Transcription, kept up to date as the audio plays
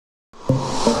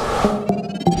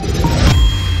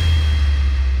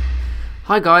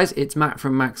Hi guys, it's Matt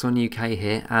from Max on UK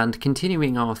here, and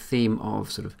continuing our theme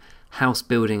of sort of house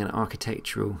building and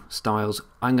architectural styles,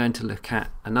 I'm going to look at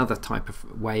another type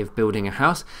of way of building a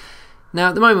house. Now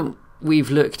at the moment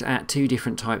we've looked at two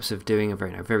different types of doing a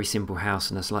very simple house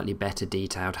and a slightly better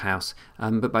detailed house,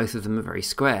 but both of them are very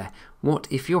square. What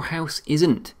if your house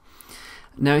isn't?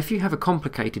 Now if you have a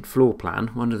complicated floor plan,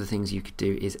 one of the things you could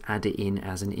do is add it in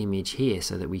as an image here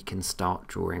so that we can start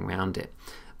drawing around it.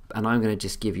 And I'm going to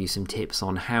just give you some tips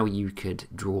on how you could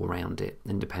draw around it,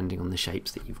 and depending on the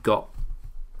shapes that you've got.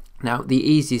 Now the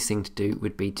easiest thing to do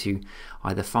would be to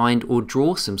either find or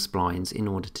draw some splines in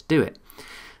order to do it.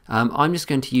 I'm just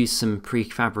going to use some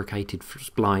prefabricated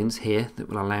splines here that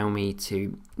will allow me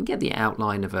to get the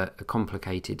outline of a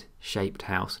complicated shaped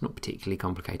house. Not particularly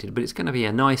complicated, but it's going to be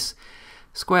a nice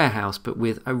square house but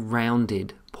with a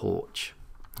rounded porch.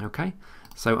 Okay,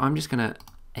 so I'm just going to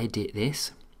edit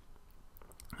this.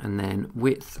 And then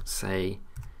width, say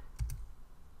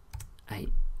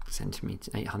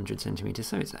 800 centimeters,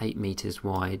 so it's 8 meters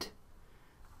wide,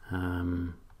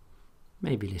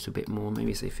 maybe a little bit more,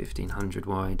 maybe say 1500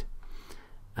 wide,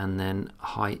 and then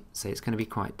height, say it's going to be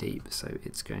quite deep, so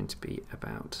it's going to be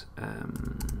about,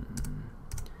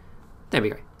 there we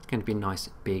go, it's going to be a nice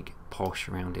big posh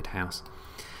rounded house.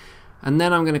 And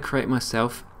then I'm going to create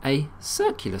myself a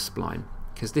circular spline,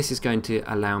 because this is going to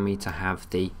allow me to have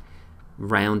the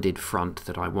rounded front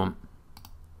that I want,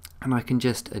 and I can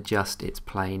just adjust its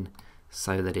plane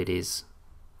so that it is,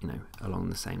 along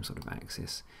the same sort of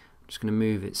axis. I'm just going to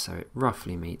move it so it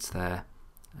roughly meets there,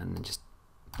 and then just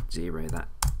zero that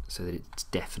so that it's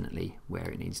definitely where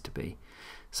it needs to be.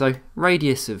 So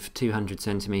radius of 200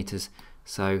 centimeters,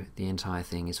 so the entire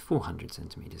thing is 400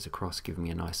 centimeters across, giving me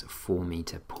a nice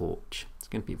 4-meter porch. It's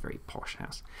going to be a very posh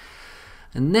house.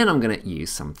 And then I'm going to use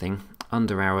something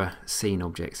under our scene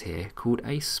objects here called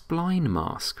a spline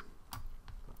mask.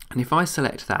 And if I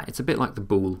select that, it's a bit like the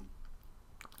ball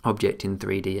object in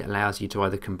 3D. It allows you to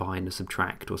either combine or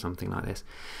subtract or something like this.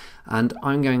 And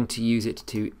I'm going to use it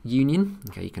to union.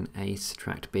 Okay, you can A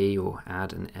subtract B or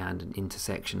add an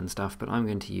intersection and stuff, but I'm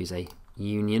going to use a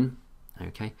union.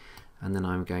 Okay, and then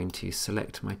I'm going to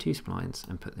select my two splines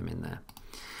and put them in there.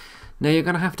 Now you're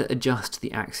going to have to adjust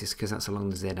the axis because that's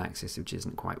along the Z axis, which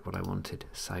isn't quite what I wanted.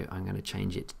 So I'm going to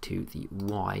change it to the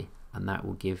Y, and that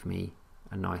will give me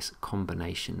a nice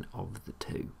combination of the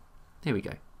two. There we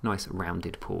go, nice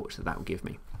rounded porch that will give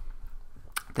me.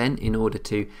 Then in order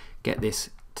to get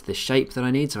this to the shape that I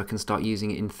need so I can start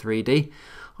using it in 3D,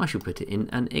 I shall put it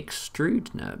in an extrude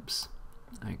NURBS.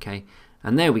 Okay,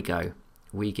 and there we go,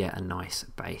 we get a nice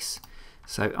base.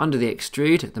 So under the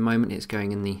extrude, at the moment it's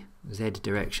going in the Z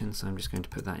direction, so I'm just going to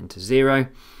put that into 0,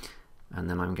 and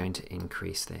then I'm going to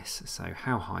increase this. So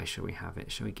how high shall we have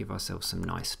it? Shall we give ourselves some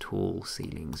nice tall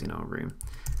ceilings in our room?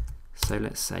 So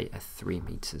let's say a 3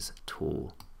 meters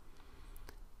tall.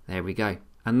 There we go,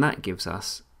 and that gives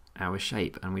us our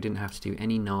shape, and we didn't have to do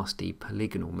any nasty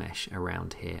polygonal mesh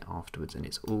around here afterwards, and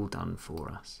it's all done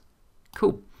for us.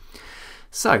 Cool.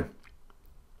 So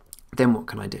then what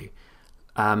can I do?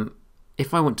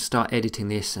 If I want to start editing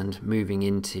this and moving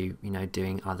into,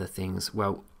 doing other things,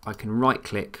 well, I can right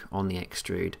click on the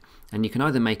extrude, and you can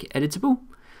either make it editable,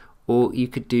 or you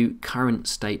could do current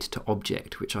state to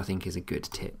object, which I think is a good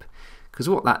tip. Because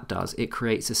what that does, it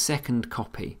creates a second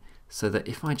copy, so that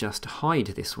if I just hide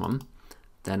this one,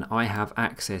 then I have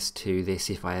access to this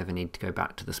if I ever need to go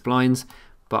back to the splines,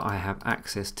 but I have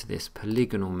access to this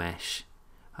polygonal mesh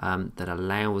that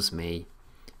allows me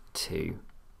to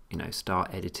start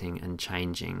editing and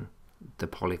changing the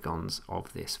polygons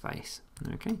of this face.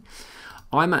 Okay,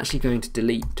 I'm actually going to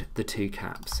delete the two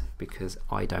caps because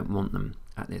I don't want them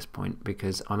at this point,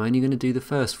 because I'm only going to do the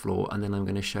first floor, and then I'm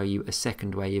going to show you a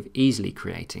second way of easily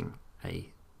creating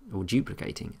or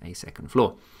duplicating a second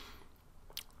floor.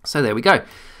 So there we go.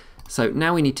 So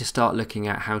now we need to start looking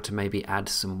at how to maybe add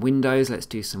some windows. Let's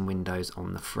do some windows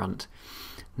on the front.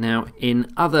 Now in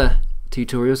other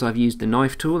tutorials I've used the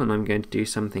knife tool, and I'm going to do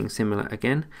something similar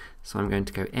again. So I'm going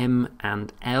to go M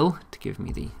and L to give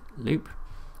me the loop,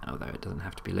 although it doesn't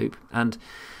have to be loop. And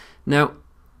now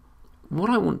what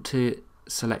I want to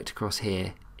select across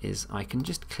here is I can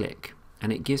just click,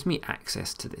 and it gives me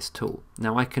access to this tool.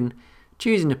 Now I can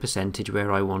choose in a percentage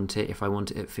where I want it, if I want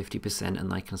it at 50%,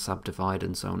 and I can subdivide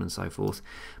and so on and so forth.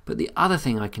 But the other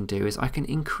thing I can do is I can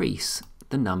increase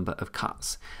the number of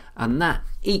cuts, and that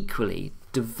equally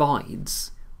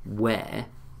divides where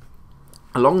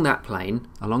along that plane,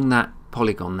 along that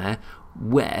polygon there,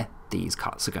 where these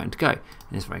cuts are going to go.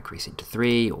 And if I increase it to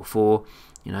 3 or 4,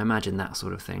 imagine that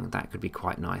sort of thing. That could be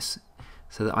quite nice,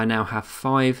 so that I now have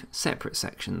 5 separate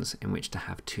sections in which to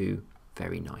have 2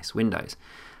 very nice windows.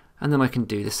 And then I can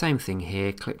do the same thing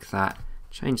here, click that,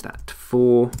 change that to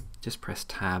 4, just press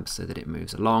tab so that it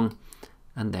moves along,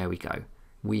 and there we go.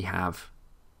 We have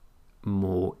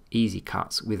more easy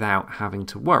cuts without having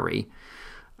to worry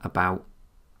about,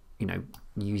 you know,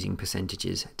 using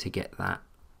percentages to get that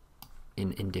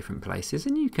in different places.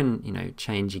 And you can, you know,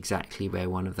 change exactly where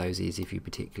one of those is if you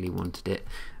particularly wanted it.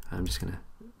 I'm just going to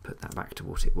put that back to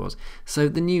what it was. So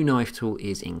the new knife tool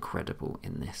is incredible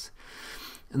in this.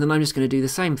 And then I'm just going to do the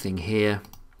same thing here.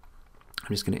 I'm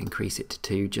just going to increase it to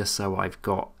 2 just so I've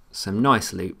got some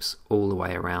nice loops all the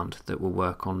way around that will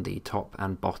work on the top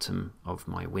and bottom of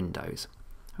my windows.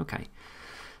 Okay,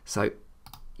 so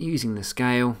using the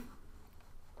scale,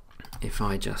 if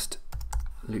I just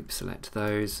loop select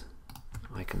those,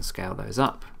 I can scale those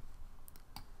up,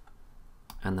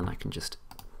 and then I can just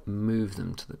move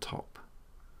them to the top.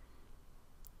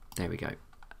 There we go.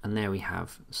 And there we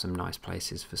have some nice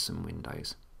places for some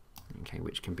windows, okay,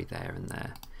 which can be there and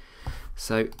there.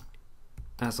 So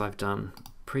as I've done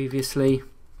previously,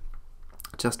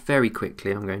 just very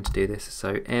quickly I'm going to do this.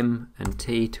 So M and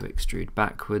T to extrude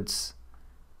backwards,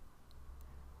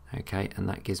 okay, and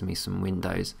that gives me some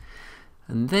windows.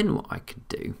 And then what I could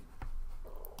do,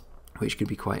 which could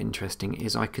be quite interesting,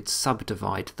 is I could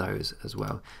subdivide those as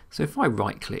well. So if I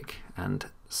right click and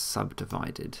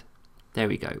subdivided, there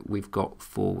we go, we've got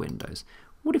 4 windows.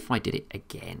 What if I did it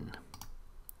again?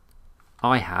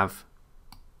 I have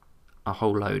a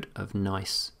whole load of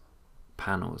nice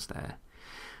panels there.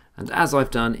 And as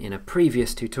I've done in a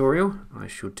previous tutorial, I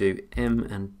shall do M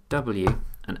and W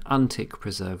and untick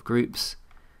preserve groups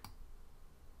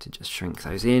to just shrink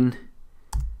those in,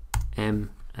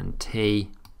 M and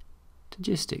T to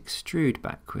just extrude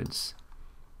backwards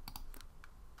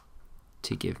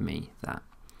to give me that.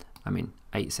 I mean,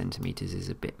 8 centimeters is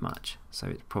a bit much, so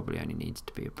it probably only needs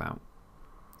to be about,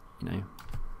 you know,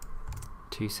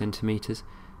 2 centimeters,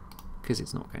 because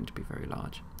it's not going to be very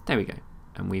large. There we go,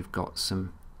 and we've got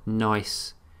some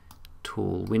nice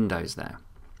tall windows there.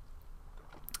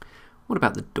 What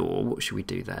about the door? What should we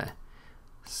do there?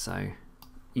 So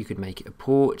you could make it a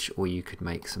porch, or you could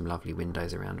make some lovely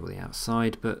windows around all the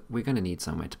outside, but we're going to need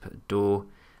somewhere to put a door.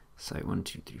 So 1,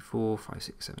 2, 3, 4, 5,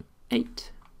 6, 7,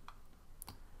 8.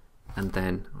 And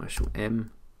then I shall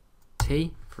M,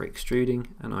 T for extruding,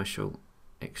 and I shall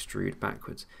extrude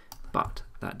backwards. But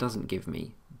that doesn't give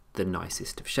me the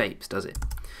nicest of shapes, does it?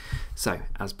 So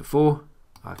as before,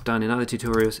 I've done in other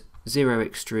tutorials, 0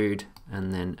 extrude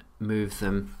and then move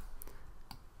them,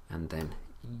 and then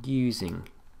using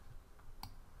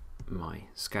my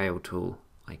scale tool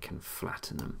I can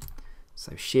flatten them.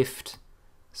 So shift,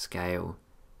 scale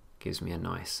gives me a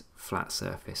nice flat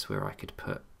surface where I could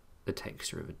put the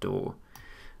texture of a door,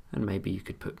 and maybe you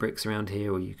could put bricks around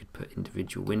here, or you could put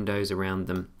individual windows around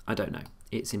them. I don't know,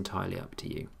 it's entirely up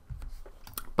to you.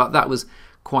 But that was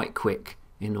quite quick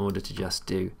in order to just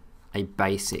do a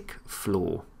basic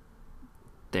floor.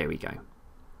 There we go.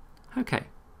 Okay,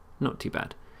 not too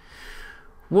bad.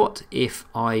 What if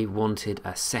I wanted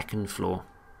a second floor?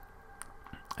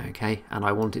 Okay, and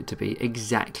I want it to be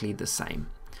exactly the same.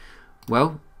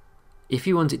 Well, if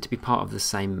you want it to be part of the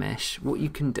same mesh, what you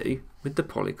can do with the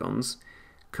polygons,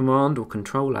 Command or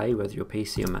Control A, whether you're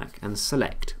PC or Mac, and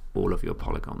select all of your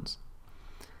polygons.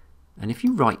 And if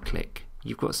you right click,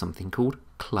 you've got something called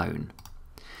clone.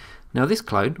 Now this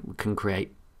clone can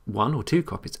create 1 or 2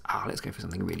 copies. Let's go for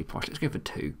something really posh. Let's go for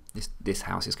 2. This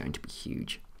house is going to be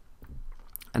huge.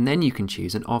 And then you can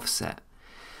choose an offset.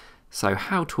 So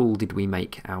how tall did we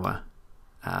make our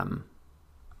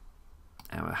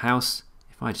house?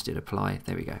 If I just did apply,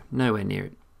 there we go. Nowhere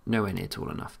near tall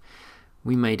enough.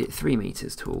 We made it 3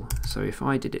 meters tall. So if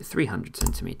I did it 300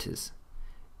 centimeters,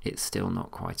 it's still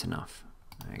not quite enough.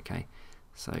 Okay,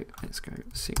 so let's go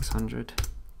 600,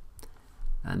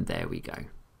 and there we go.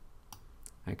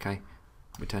 Okay,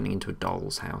 we're turning into a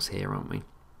doll's house here, aren't we?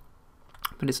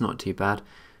 But it's not too bad.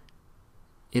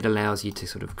 It allows you to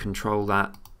sort of control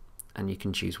that, and you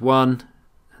can choose 1,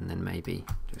 and then maybe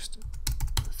just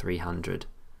 300.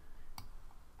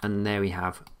 And there we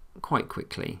have, quite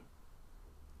quickly,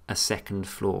 a second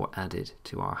floor added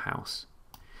to our house.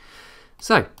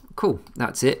 So, cool,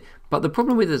 that's it. But the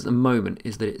problem with it at the moment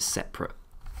is that it's separate.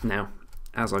 Now,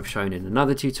 as I've shown in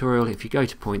another tutorial, if you go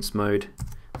to points mode,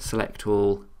 select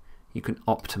all, you can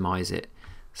optimize it.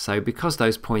 So because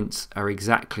those points are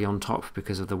exactly on top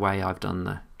because of the way I've done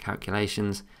the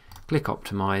calculations, click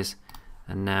optimize,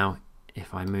 and now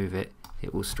if I move it,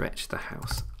 it will stretch the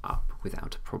house up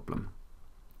without a problem.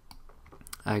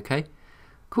 Okay,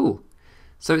 cool.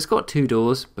 So it's got 2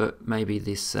 doors, but maybe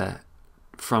this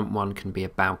front one can be a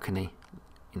balcony.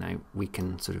 You know, we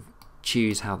can sort of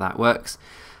choose how that works.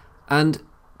 And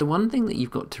the one thing that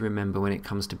you've got to remember when it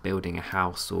comes to building a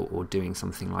house or doing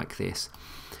something like this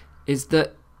is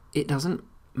that it doesn't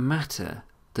matter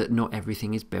that not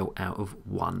everything is built out of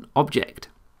one object.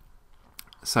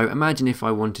 So imagine if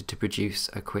I wanted to produce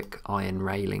a quick iron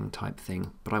railing type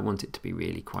thing, but I want it to be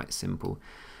really quite simple.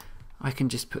 I can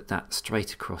just put that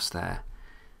straight across there.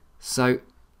 So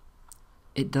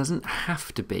it doesn't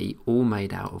have to be all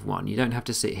made out of one. You don't have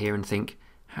to sit here and think,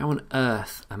 how on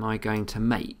earth am I going to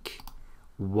make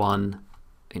one,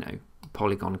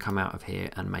 polygon come out of here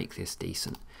and make this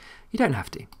decent? You don't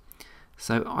have to.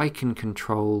 So I can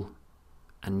control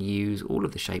and use all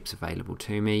of the shapes available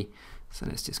to me. So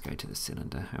let's just go to the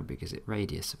cylinder. How big is it?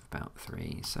 Radius of about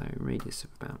 3. So radius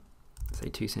of about, say,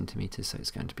 2 centimeters. So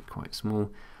it's going to be quite small.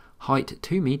 Height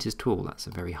 2 meters tall. That's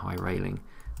a very high railing.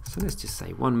 So let's just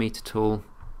say 1 meter tall.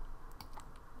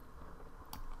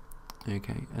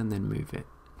 Okay, and then move it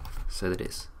so that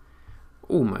it's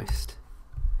almost,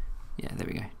 yeah, there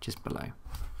we go, just below.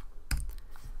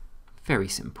 Very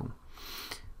simple.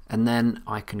 And then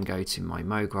I can go to my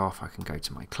MoGraph, I can go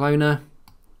to my cloner.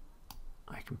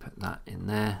 I can put that in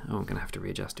there. Oh, I'm going to have to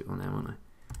readjust it all now, aren't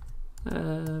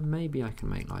I? Maybe I can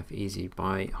make life easy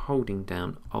by holding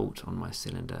down Alt on my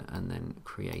cylinder and then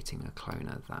creating a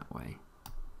cloner that way.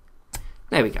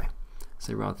 There we go.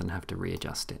 So rather than have to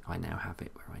readjust it, I now have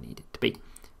it where I need it to be.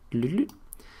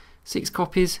 6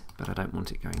 copies, but I don't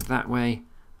want it going that way.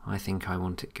 I think I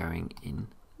want it going in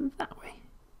that way.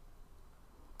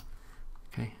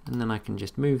 Okay, and then I can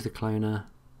just move the cloner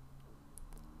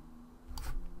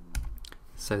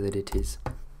so that it is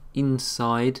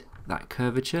inside that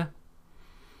curvature.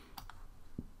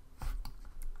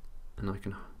 And I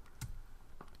can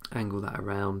angle that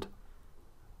around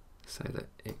so that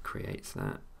it creates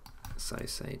that. So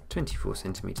say 24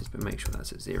 centimeters, but make sure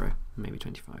that's at 0, maybe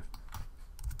 25.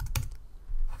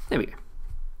 There we go.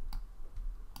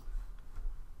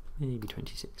 Maybe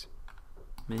 26,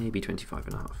 maybe 25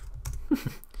 and a half.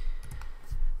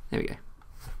 There we go.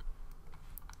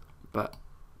 But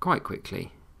quite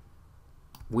quickly,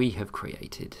 we have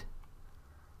created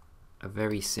a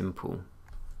very simple,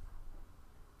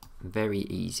 very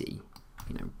easy,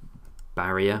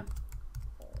 barrier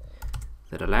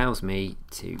that allows me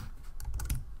to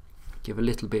give a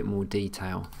little bit more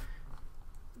detail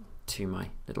to my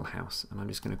little house. And I'm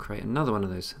just going to create another one of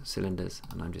those cylinders,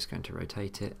 and I'm just going to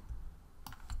rotate it,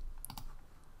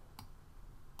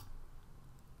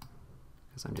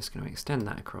 because I'm just going to extend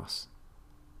that across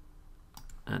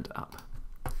and up.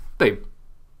 Boom.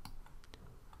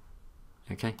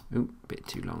 Okay, ooh, a bit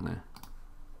too long there.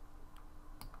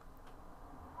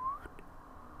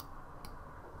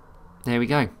 There we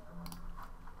go.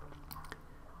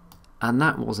 And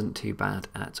that wasn't too bad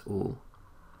at all.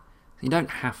 You don't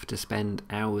have to spend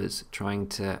hours trying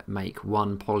to make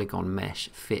one polygon mesh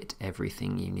fit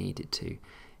everything you need it to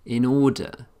in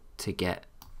order to get,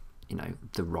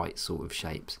 the right sort of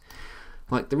shapes.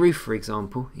 Like the roof, for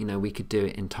example, we could do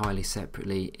it entirely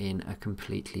separately in a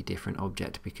completely different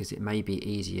object, because it may be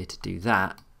easier to do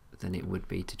that than it would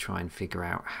be to try and figure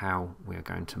out how we're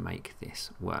going to make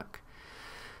this work.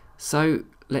 So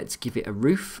let's give it a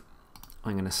roof.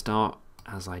 I'm going to start,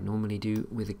 as I normally do,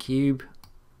 with a cube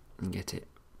and get it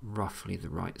roughly the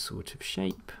right sort of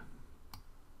shape.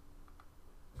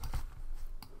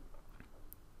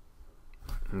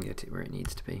 And get it where it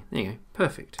needs to be. There you go,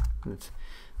 perfect. That's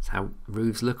how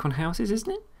roofs look on houses,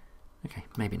 isn't it? Okay,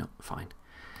 maybe not, fine.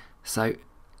 So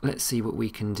let's see what we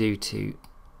can do to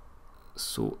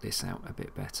sort this out a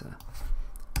bit better.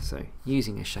 So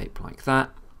using a shape like that,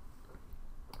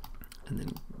 and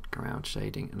then ground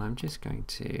shading, and I'm just going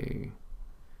to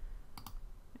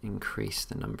increase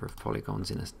the number of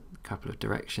polygons in a couple of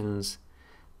directions.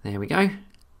 There we go,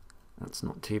 that's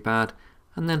not too bad.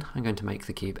 And then I'm going to make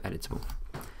the cube editable.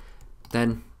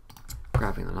 Then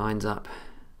grabbing the lines up,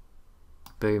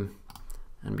 boom,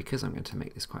 and because I'm going to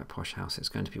make this quite a posh house, it's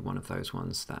going to be one of those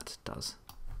ones that does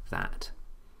that.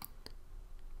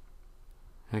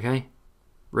 Okay,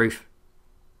 roof,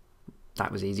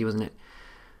 that was easy, wasn't it?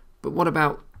 But what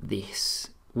about this?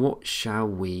 What shall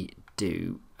we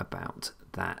do about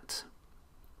that?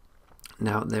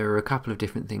 Now, there are a couple of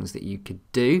different things that you could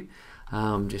do.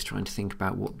 I'm just trying to think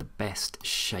about what the best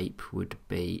shape would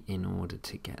be in order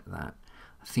to get that.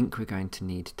 I think we're going to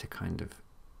need to kind of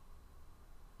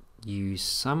use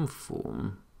some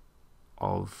form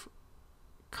of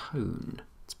cone.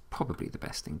 It's probably the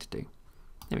best thing to do.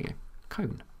 There we go,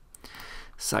 cone.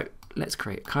 So let's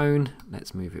create a cone.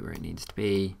 Let's move it where it needs to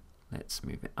be. Let's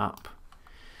move it up.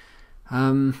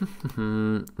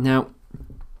 Now,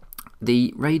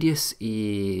 the radius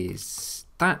is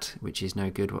that, which is no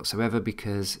good whatsoever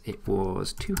because it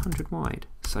was 200 wide.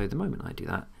 So the moment I do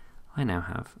that, I now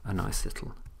have a nice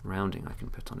little rounding I can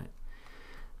put on it.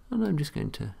 And I'm just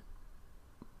going to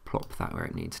plop that where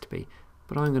it needs to be.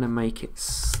 But I'm going to make it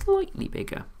slightly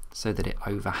bigger so that it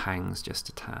overhangs just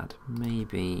a tad,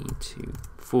 maybe to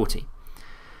 40.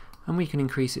 And we can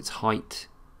increase its height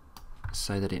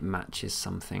so that it matches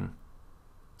something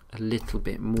a little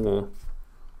bit more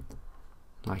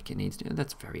like it needs to.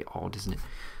 That's very odd, isn't it?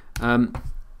 On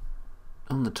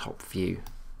the top view,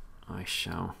 I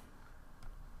shall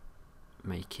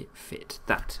make it fit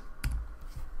that.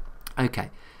 Okay,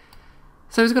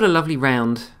 so it's got a lovely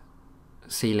round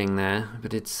ceiling there,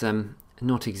 but it's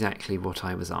not exactly what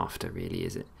I was after, really,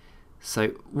 is it? So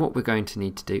what we're going to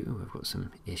need to do, I've got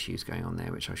some issues going on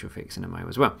there which I shall fix in a moment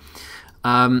as well.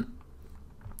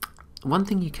 One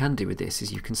thing you can do with this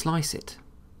is you can slice it,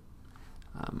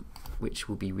 which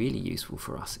will be really useful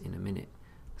for us in a minute.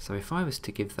 So if I was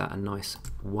to give that a nice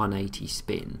 180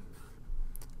 spin,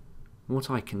 what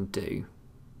I can do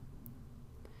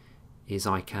is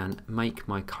I can make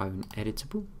my cone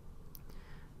editable,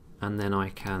 and then I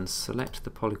can select the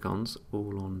polygons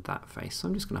all on that face. So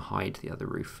I'm just going to hide the other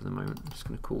roof for the moment. I'm just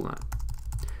going to call that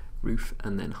roof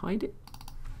and then hide it.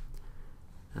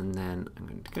 And then I'm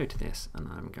going to go to this and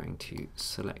I'm going to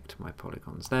select my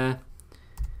polygons there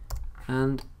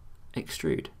and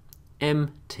extrude.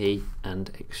 MT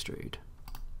and extrude.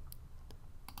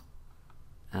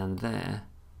 And there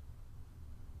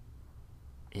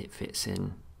it fits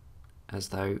in as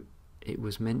though it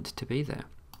was meant to be there.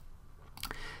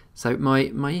 So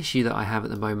my issue that I have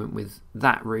at the moment with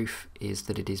that roof is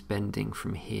that it is bending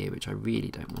from here, which I really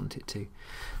don't want it to.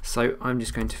 So I'm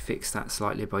just going to fix that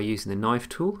slightly by using the knife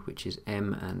tool, which is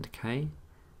M and K,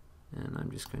 and I'm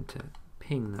just going to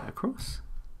ping that across,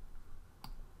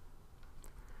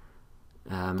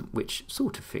 which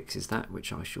sort of fixes that,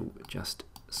 which I shall just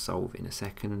solve in a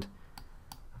second,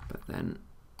 but then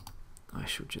I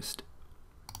shall just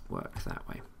work that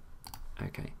way.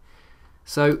 Okay.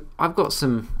 So I've got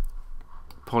some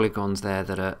polygons there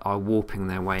that are warping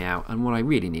their way out, and what I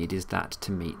really need is that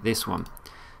to meet this one.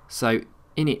 So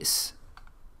in its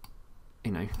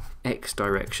X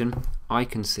direction, I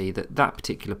can see that that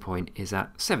particular point is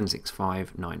at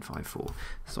 765,954.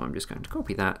 So I'm just going to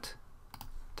copy that,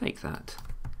 take that,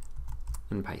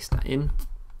 and paste that in.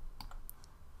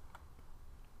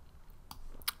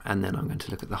 And then I'm going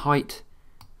to look at the height,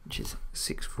 which is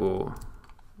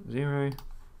 640.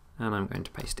 And I'm going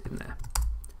to paste it in there.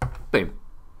 Boom.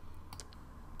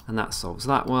 And that solves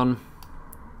that one.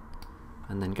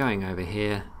 And then going over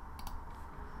here,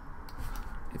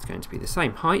 it's going to be the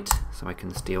same height, so I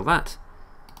can steal that.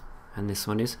 And this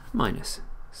one is minus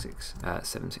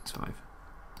 765.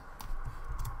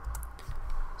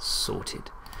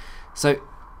 Sorted. So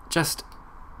just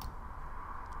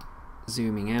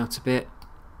zooming out a bit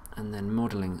and then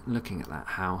modelling, looking at that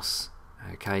house.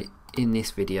 Okay. In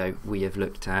this video we have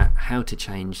looked at how to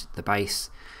change the base,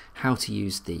 how to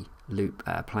use the loop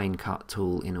plane cut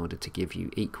tool in order to give you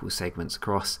equal segments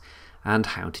across, and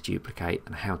how to duplicate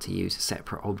and how to use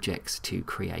separate objects to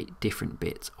create different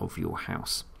bits of your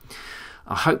house.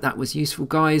 I hope that was useful,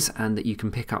 guys, and that you can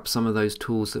pick up some of those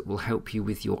tools that will help you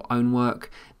with your own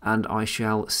work, and I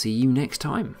shall see you next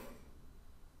time.